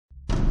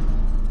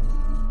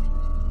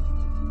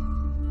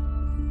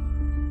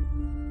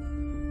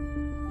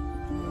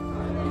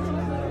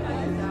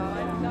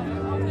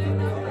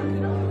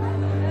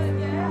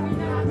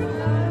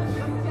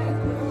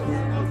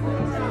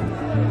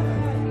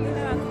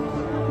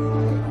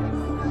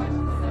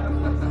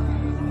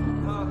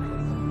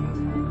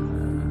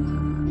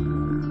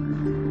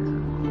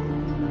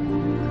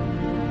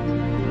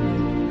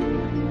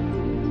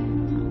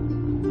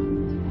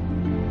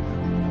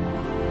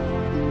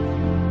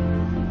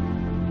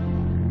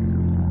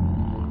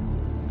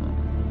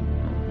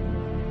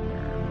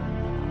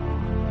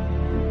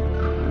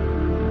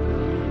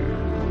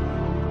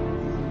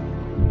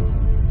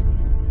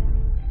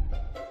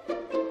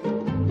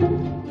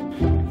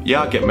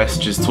Yeah, I get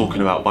messages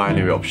talking about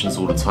binary options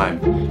all the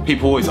time.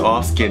 People always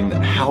asking,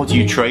 how do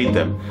you trade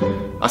them?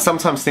 I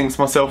sometimes think to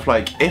myself,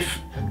 like, if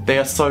they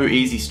are so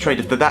easy to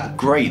trade, if they're that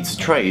great to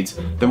trade,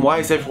 then why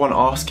is everyone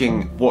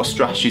asking what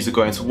strategies are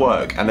going to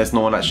work and there's no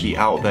one actually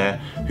out there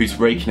who's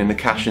raking in the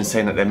cash and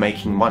saying that they're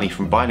making money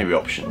from binary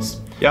options?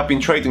 Yeah, I've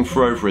been trading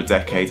for over a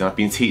decade and I've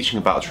been teaching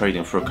about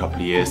trading for a couple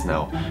of years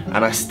now,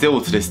 and I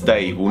still to this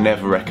day will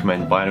never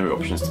recommend binary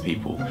options to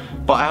people.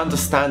 But I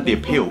understand the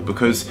appeal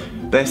because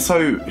they're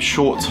so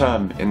short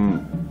term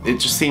and it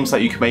just seems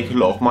like you can make a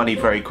lot of money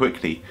very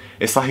quickly.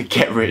 It's like a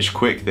get rich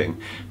quick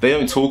thing. They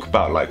don't talk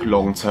about like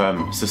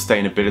long-term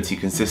sustainability,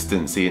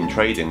 consistency in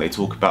trading. They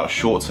talk about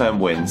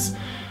short-term wins,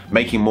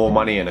 making more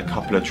money in a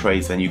couple of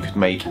trades than you could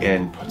make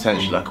in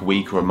potentially like a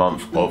week or a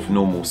month of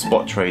normal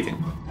spot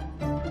trading.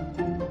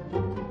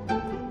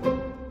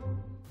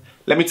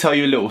 Let me tell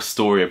you a little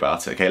story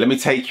about it, okay? Let me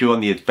take you on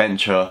the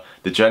adventure,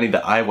 the journey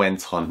that I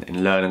went on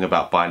in learning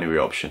about binary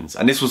options.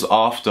 And this was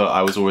after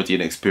I was already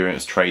an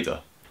experienced trader.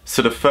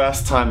 So the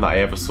first time that I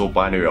ever saw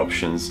binary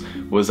options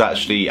was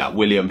actually at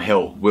Will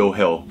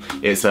Hill.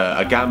 It's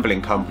a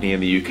gambling company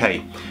in the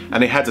UK,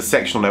 and they had a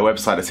section on their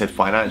website that said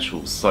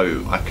financials.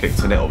 So I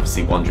clicked on it,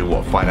 obviously wondering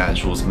what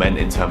financials meant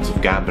in terms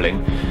of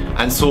gambling,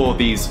 and saw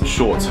these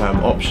short-term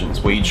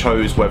options where you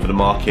chose whether the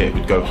market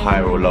would go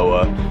higher or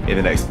lower in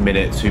the next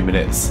minute, 2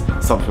 minutes,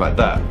 something like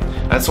that.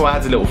 And so I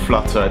had a little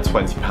flutter,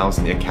 £20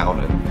 in the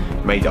account,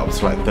 and made it up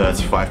to like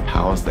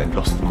 £35, then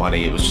lost the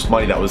money. It was just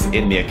money that was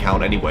in the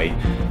account anyway.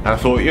 And I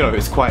thought, you know,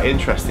 it's quite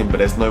interesting, but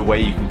there's no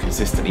way you can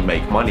consistently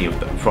make money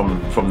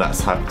from that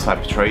type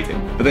of trading.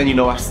 But then, you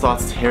know, I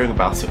started hearing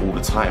about it all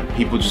the time.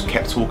 People just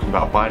kept talking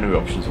about binary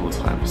options all the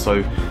time.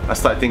 So I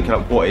started thinking,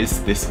 like, what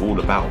is this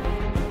all about?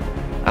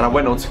 And I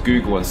went onto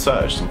Google and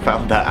searched and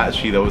found that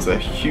actually there was a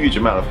huge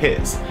amount of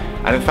hits.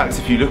 And in fact,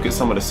 if you look at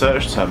some of the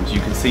search terms,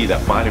 you can see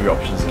that binary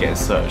options are getting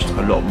searched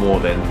a lot more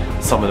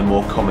than some of the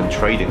more common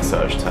trading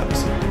search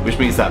terms, which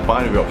means that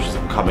binary options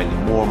are becoming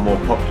more and more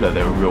popular.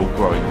 They're a real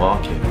growing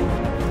market.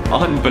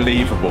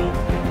 Unbelievable.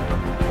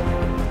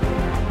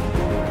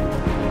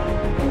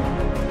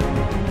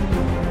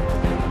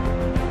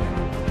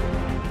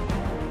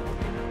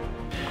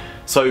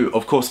 So,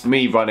 of course,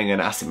 me running an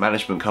asset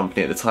management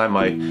company at the time,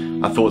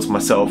 I thought to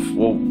myself,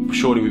 well,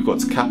 surely we've got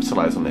to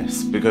capitalise on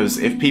this, because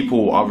if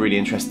people are really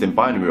interested in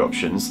binary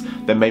options,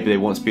 then maybe they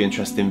want to be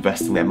interested in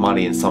investing their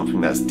money in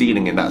something that's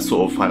dealing in that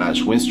sort of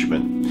financial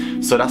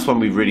instrument. So that's when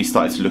we really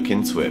started to look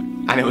into it.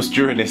 And it was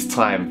during this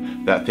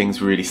time that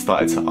things really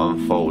started to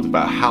unfold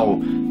about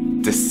how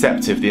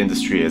deceptive the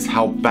industry is,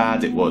 how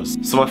bad it was.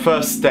 So my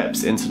first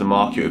steps into the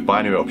market with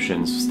binary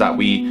options was that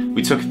we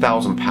took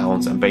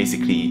 £1,000 and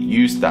basically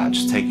used that,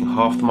 just taking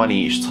half the money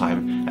each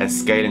time and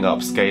scaling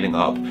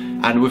up,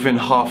 and within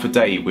half a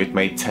day we'd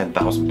made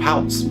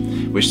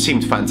 £10,000, which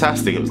seemed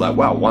fantastic. It was like,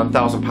 wow,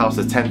 £1,000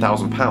 to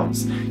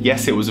 £10,000.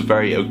 Yes, it was a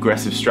very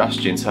aggressive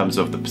strategy in terms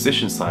of the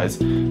position size,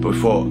 but we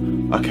thought,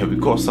 okay,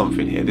 we've got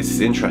something here, this is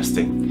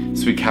interesting.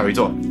 So we carried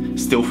on,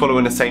 still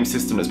following the same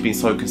system that's been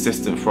so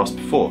consistent for us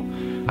before.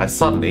 And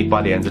suddenly,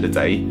 by the end of the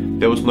day,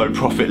 there was no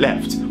profit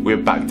left. We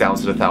were back down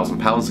to the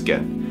 £1,000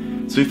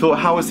 again. So we thought,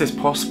 how is this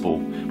possible?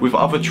 With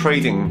other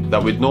trading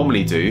that we'd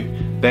normally do,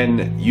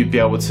 then you'd be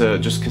able to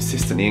just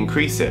consistently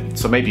increase it.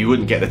 So maybe you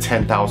wouldn't get the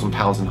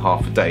 £10,000 in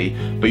half a day,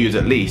 but you'd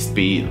at least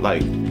be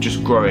like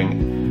just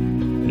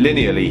growing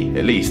linearly,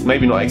 at least.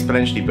 Maybe not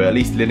exponentially, but at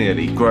least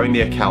linearly, growing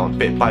the account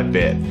bit by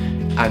bit,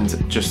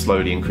 and just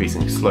slowly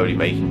increasing, slowly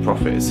making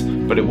profits.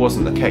 But it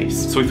wasn't the case.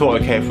 So we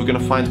thought, okay, if we're going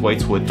to find a way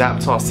to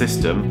adapt our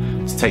system,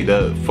 to take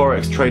the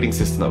Forex trading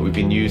system that we've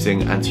been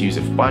using and to use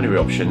it for binary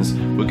options,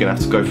 we're going to have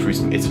to go through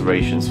some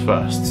iterations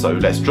first. So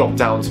let's drop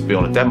down to be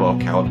on a demo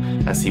account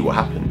and see what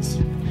happens.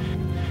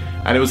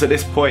 And it was at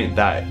this point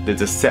that the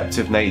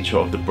deceptive nature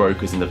of the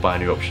brokers in the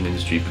binary option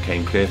industry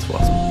became clear to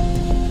us.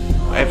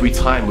 Every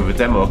time with a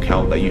demo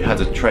account that you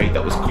had a trade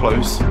that was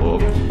close, or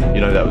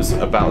you know, that was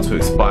about to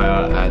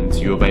expire and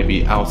you were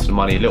maybe out of the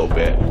money a little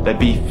bit, there'd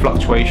be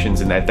fluctuations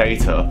in their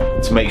data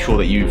to make sure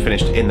that you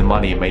finished in the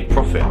money and made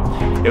profit.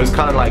 It was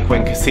kind of like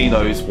when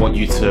casinos want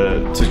you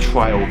to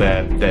trial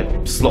their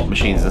slot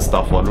machines and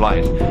stuff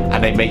online,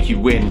 and they make you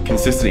win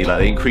consistently, like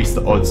they increase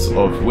the odds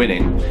of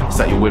winning so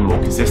that you win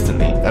more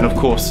consistently. And of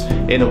course,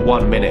 in a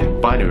 1 minute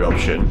binary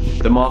option,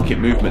 the market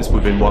movements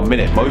within 1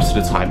 minute most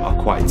of the time are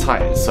quite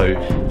tight. So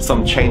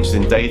some changes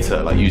in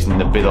data, like using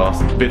the bid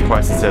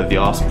price instead of the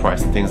ask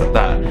price and things like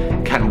that,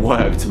 can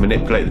work to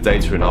manipulate the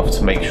data enough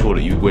to make sure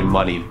that you win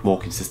money more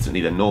consistently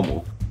than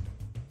normal.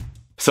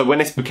 So when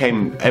this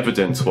became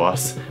evident to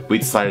us, we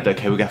decided,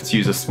 okay, we're going to have to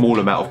use a small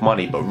amount of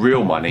money, but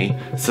real money,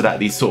 so that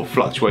these sort of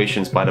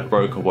fluctuations by the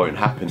broker won't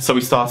happen. So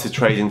we started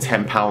trading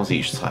 £10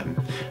 each time,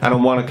 and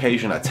on one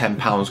occasion that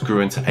 £10 grew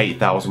into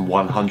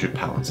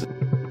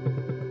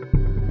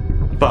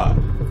 £8,100. But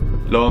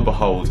lo and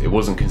behold, it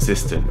wasn't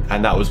consistent,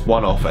 and that was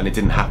one off and it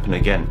didn't happen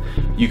again.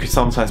 You could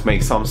sometimes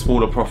make some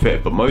smaller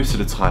profit, but most of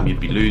the time you'd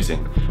be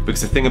losing.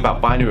 Because the thing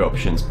about binary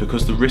options,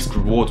 because the risk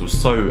reward was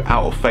so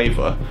out of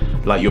favour,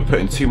 like you're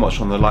putting too much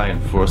on the line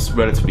for a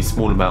relatively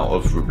small amount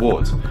of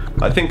reward.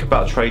 Like think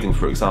about trading,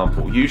 for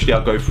example. Usually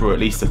I'll go through at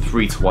least a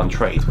 3-to-1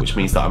 trade, which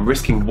means that I'm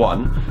risking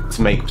 1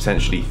 to make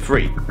potentially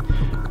 3.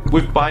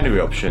 With binary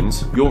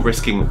options, you're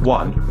risking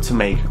 1 to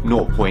make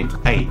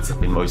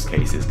 0.8 in most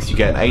cases, because you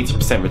get an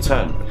 80%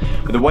 return.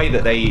 But the way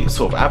that they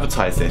sort of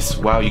advertise this,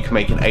 wow, you can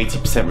make an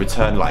 80%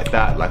 return like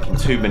that, like in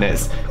 2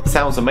 minutes,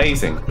 sounds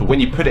amazing. But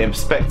when you put it in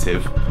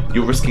perspective,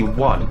 you're risking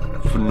 1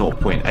 for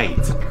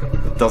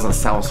 0.8. It doesn't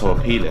sound so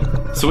appealing.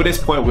 So at this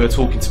point, we were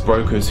talking to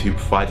brokers who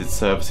provided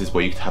services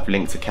where you could have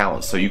linked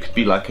accounts. So you could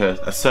be like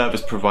a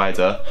service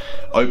provider,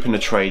 open the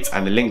trades,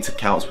 and the linked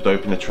accounts would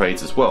open the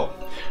trades as well.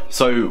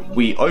 So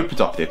we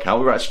opened up the account,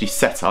 we were actually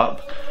set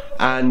up,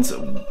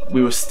 and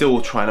we were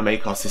still trying to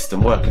make our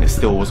system work, and it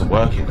still wasn't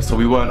working. So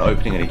we weren't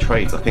opening any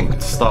trades. I think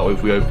to start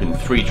with, we opened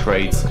 3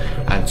 trades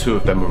and 2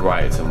 of them were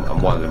right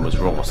and 1 of them was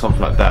wrong or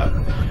something like that.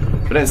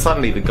 But then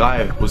suddenly the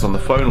guy was on the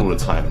phone all the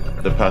time,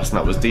 the person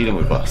that was dealing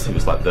with us. He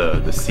was like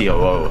the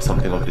COO or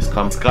something of this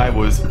company. This guy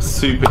was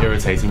super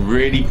irritating,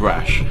 really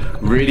brash,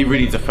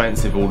 really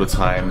defensive all the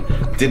time.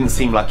 Didn't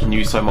seem like he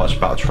knew so much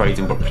about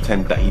trading, but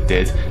pretended that he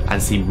did,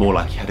 and seemed more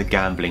like he had a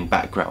gambling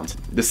background.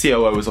 The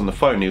COO was on the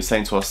phone, he was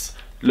saying to us,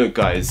 look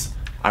guys,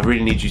 I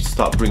really need you to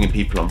start bringing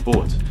people on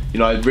board. You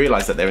know, I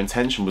realised that their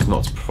intention was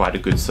not to provide a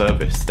good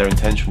service. Their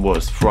intention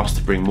was for us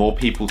to bring more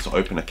people to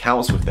open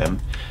accounts with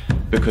them,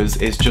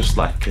 because it's just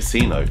like a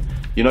casino.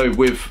 You know,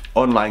 with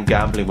online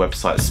gambling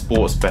websites,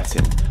 sports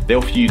betting, they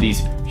offer you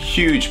these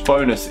huge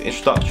bonus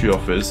introductory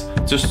offers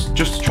just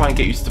to try and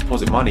get you to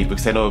deposit money,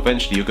 because they know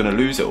eventually you're going to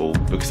lose it all,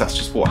 because that's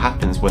just what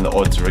happens when the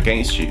odds are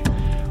against you.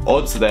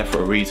 Odds are there for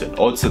a reason.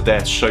 Odds are there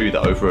to show you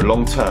that over a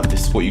long term,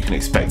 this is what you can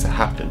expect to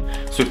happen.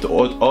 So if the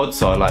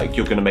odds are like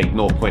you're going to make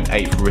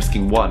 0.8 for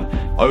risking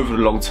 1, over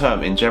the long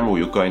term, in general,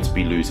 you're going to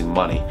be losing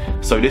money.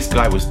 So this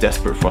guy was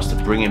desperate for us to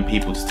bring in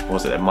people to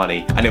deposit their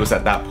money, and it was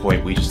at that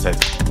point we just said,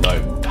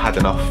 no, had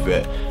enough of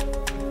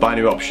it.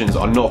 Binary options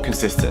are not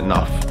consistent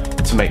enough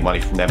to make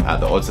money from them at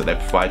the odds that they're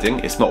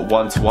providing. It's not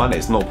 1-to-1,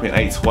 it's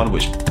 0.8 to 1,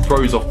 which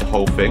throws off the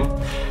whole thing.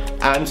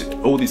 And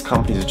all these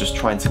companies are just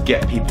trying to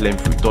get people in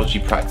through dodgy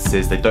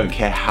practices. They don't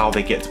care how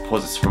they get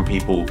deposits from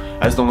people,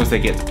 as long as they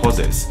get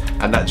deposits.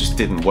 And that just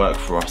didn't work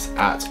for us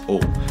at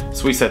all.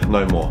 So we said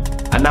no more.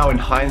 And now in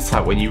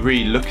hindsight, when you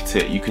really look at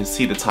it, you can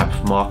see the type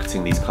of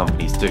marketing these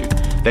companies do.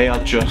 They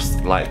are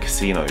just like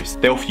casinos.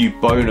 They offer you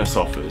bonus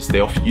offers.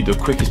 They offer you the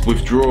quickest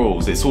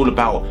withdrawals. It's all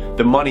about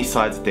the money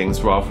side of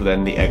things rather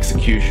than the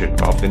execution,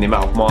 rather than the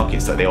amount of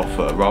markets that they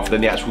offer, rather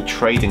than the actual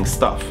trading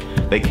stuff.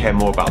 They care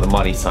more about the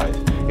money side.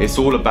 It's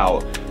all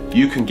about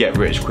you can get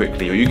rich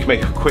quickly, or you can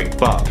make a quick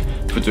buck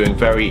for doing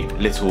very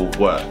little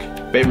work.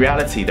 But in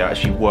reality, they're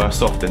actually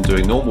worse off than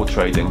doing normal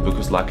trading,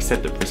 because like I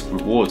said, the risk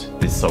reward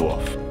is so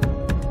off.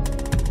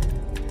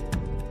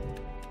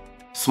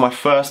 So my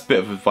first bit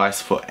of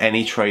advice for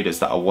any traders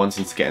that are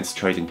wanting to get into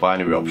trading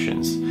binary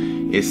options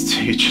is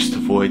to just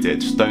avoid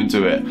it. Just don't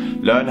do it.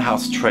 Learn how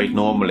to trade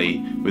normally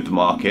with the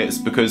markets,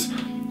 because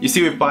you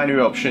see, with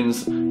binary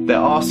options, there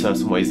are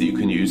certain ways that you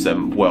can use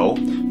them well,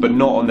 but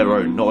not on their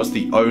own, not as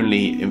the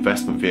only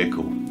investment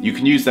vehicle. You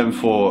can use them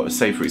for,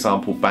 say for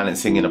example,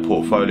 balancing in a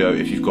portfolio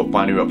if you've got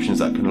binary options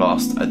that can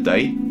last a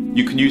day.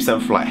 You can use them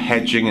for like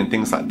hedging and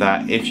things like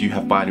that if you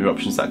have binary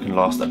options that can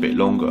last a bit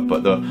longer.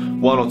 But the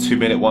 1 or 2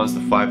 minute ones, the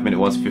 5 minute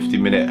ones,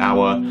 50-minute,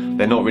 hour,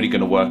 they're not really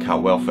going to work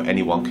out well for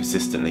anyone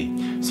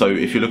consistently. So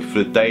if you're looking for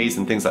the days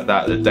and things like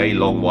that, the day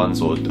long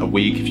ones, or a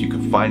week if you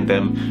can find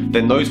them,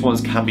 then those ones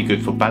can be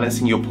good for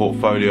balancing your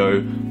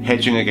portfolio,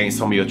 hedging against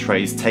some of your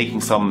trades, taking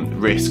some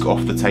risk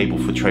off the table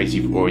for trades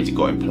you've already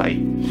got in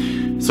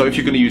play. So if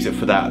you're going to use it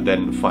for that,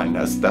 then fine,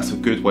 that's a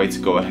good way to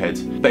go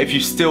ahead. But if you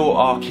still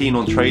are keen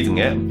on trading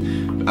it,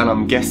 and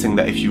I'm guessing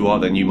that if you are,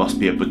 then you must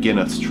be a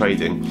beginner to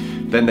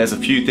trading, then there's a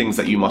few things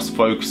that you must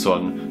focus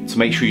on to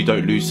make sure you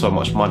don't lose so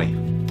much money.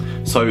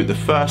 So the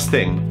first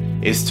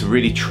thing is to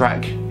really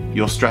track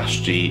your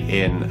strategy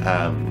in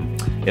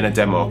a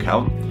demo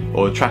account,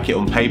 or track it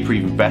on paper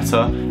even better,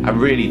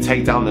 and really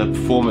take down the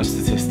performance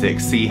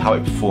statistics, see how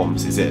it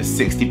performs. Is it a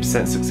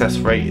 60% success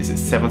rate? Is it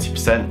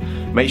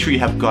 70%? Make sure you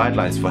have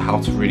guidelines for how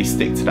to really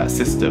stick to that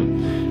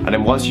system. And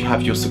then once you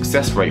have your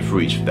success rate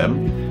for each of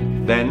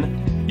them, then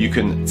you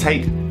can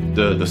take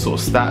the sort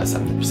of stats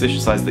and the position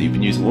size that you've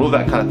been using, all of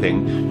that kind of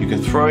thing, you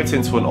can throw it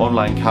into an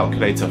online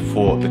calculator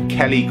for the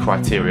Kelly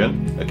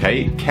criterion,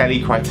 okay,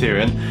 Kelly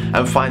criterion,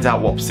 and find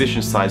out what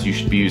position size you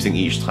should be using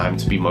each time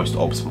to be most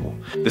optimal.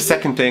 The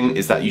second thing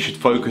is that you should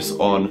focus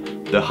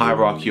on the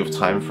hierarchy of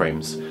time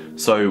frames.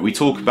 So we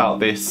talk about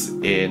this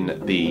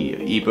in the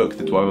ebook,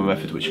 the Duomo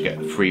method, which you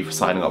get free for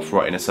signing up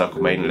for our Inner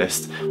Circle mailing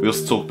list. We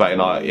also talk about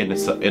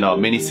in our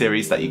mini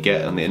series that you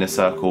get on the Inner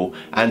Circle,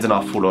 and in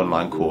our full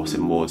online course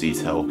in more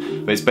detail.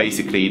 But it's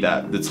basically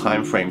that the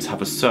time frames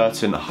have a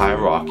certain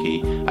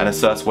hierarchy and a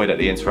certain way that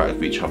they interact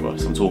with each other.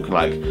 So I'm talking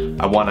like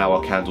a 1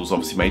 hour candle is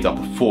obviously made up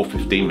of 4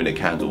 15-minute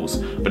candles,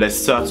 but there's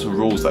certain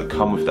rules that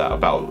come with that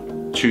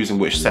about choosing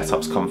which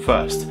setups come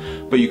first.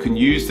 But you can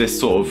use this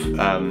sort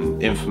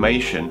of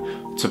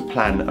information to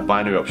plan a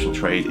binary option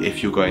trade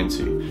if you're going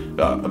to.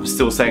 I'm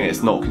still saying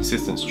it's not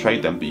consistent to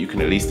trade them, but you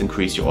can at least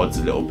increase your odds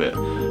a little bit,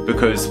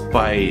 because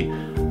by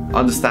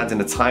understanding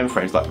the time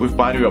frames, like with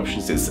binary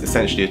options, it's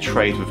essentially a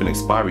trade with an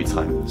expiry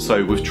time.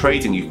 So with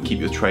trading, you can keep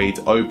your trade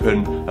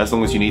open as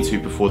long as you need to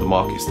before the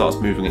market starts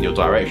moving in your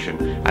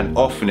direction, and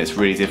often it's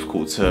really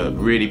difficult to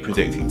really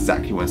predict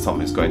exactly when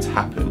something's going to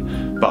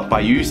happen. But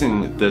by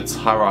using the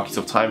hierarchies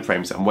of time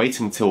frames and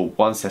waiting until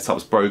one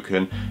setup's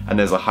broken and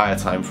there's a higher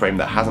time frame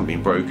that hasn't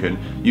been broken,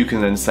 you can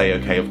then say,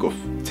 okay, I've got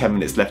 10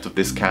 minutes left of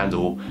this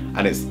candle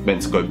and it's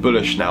meant to go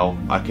bullish now,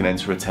 I can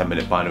enter a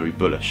 10-minute binary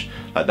bullish,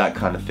 like that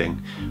kind of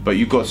thing. But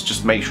you've got to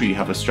just make sure you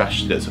have a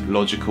strategy that's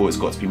logical. It's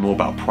got to be more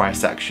about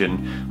price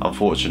action,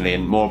 unfortunately,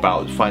 and more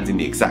about finding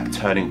the exact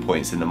turning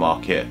points in the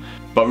market.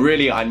 But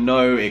really, I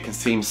know it can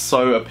seem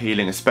so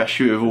appealing,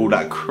 especially with all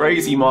that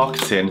crazy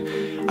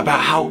marketing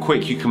about how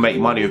quick you can make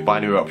money with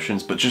binary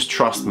options, but just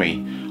trust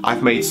me,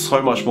 I've made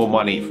so much more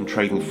money from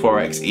trading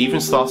Forex, even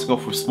starting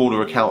off with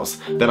smaller accounts,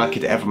 than I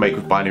could ever make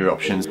with binary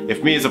options.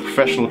 If me as a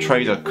professional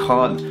trader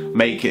can't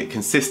make it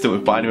consistent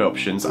with binary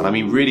options, and I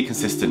mean really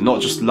consistent,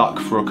 not just luck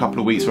for a couple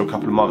of weeks or a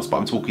couple of months, but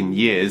I'm talking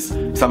years.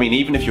 So I mean,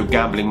 even if you're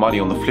gambling money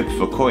on the flip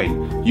of a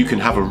coin, you can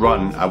have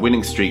a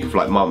winning streak of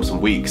like months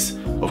and weeks.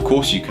 Of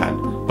course you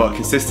can, but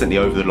consistently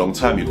over the long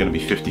term, you're going to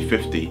be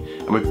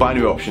 50-50. And with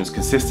binary options,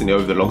 consistently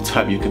over the long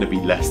term, you're going to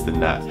be less than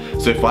that.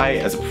 So if I,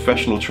 as a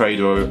professional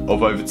trader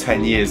of over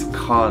 10 years,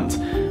 can't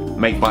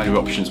make binary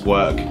options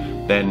work,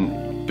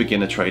 then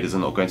beginner traders are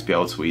not going to be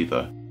able to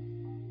either.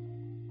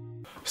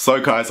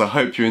 So guys, I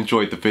hope you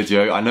enjoyed the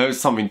video. I know it's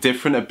something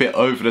different, a bit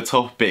over the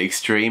top, a bit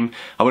extreme.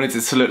 I wanted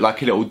it to look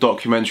like a little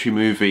documentary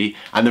movie,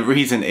 and the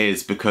reason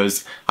is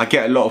because I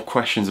get a lot of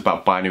questions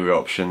about binary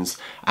options,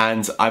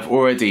 and I've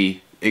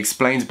already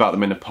explained about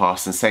them in the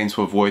past and saying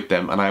to avoid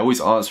them, and I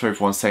always answer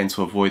everyone saying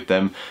to avoid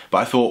them, but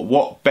I thought,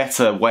 what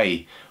better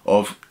way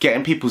of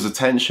getting people's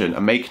attention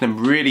and making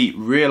them really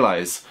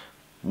realise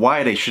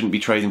why they shouldn't be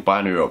trading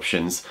binary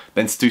options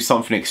than to do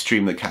something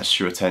extreme that catches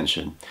your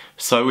attention.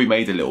 So we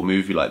made a little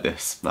movie like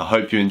this. I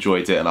hope you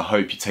enjoyed it, and I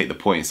hope you take the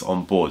points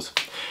on board.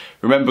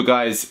 Remember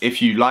guys, if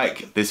you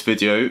like this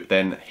video,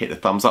 then hit the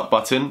thumbs up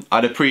button.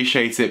 I'd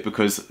appreciate it,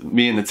 because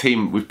me and the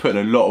team, we've put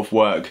in a lot of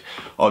work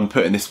on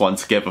putting this one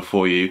together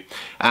for you.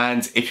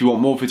 And if you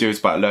want more videos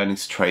about learning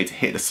to trade,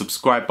 hit the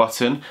subscribe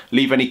button.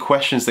 Leave any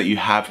questions that you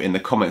have in the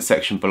comment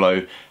section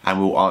below, and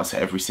we'll answer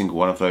every single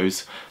one of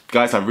those.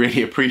 Guys, I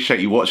really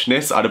appreciate you watching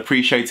this. I'd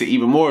appreciate it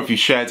even more if you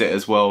shared it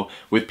as well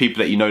with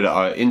people that you know that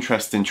are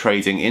interested in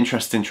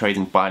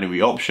trading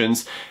binary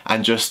options,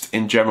 and just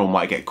in general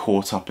might get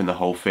caught up in the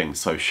whole thing.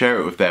 So share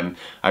it with them.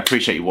 I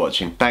appreciate you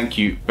watching. Thank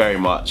you very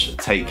much.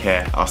 Take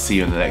care. I'll see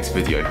you in the next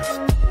video.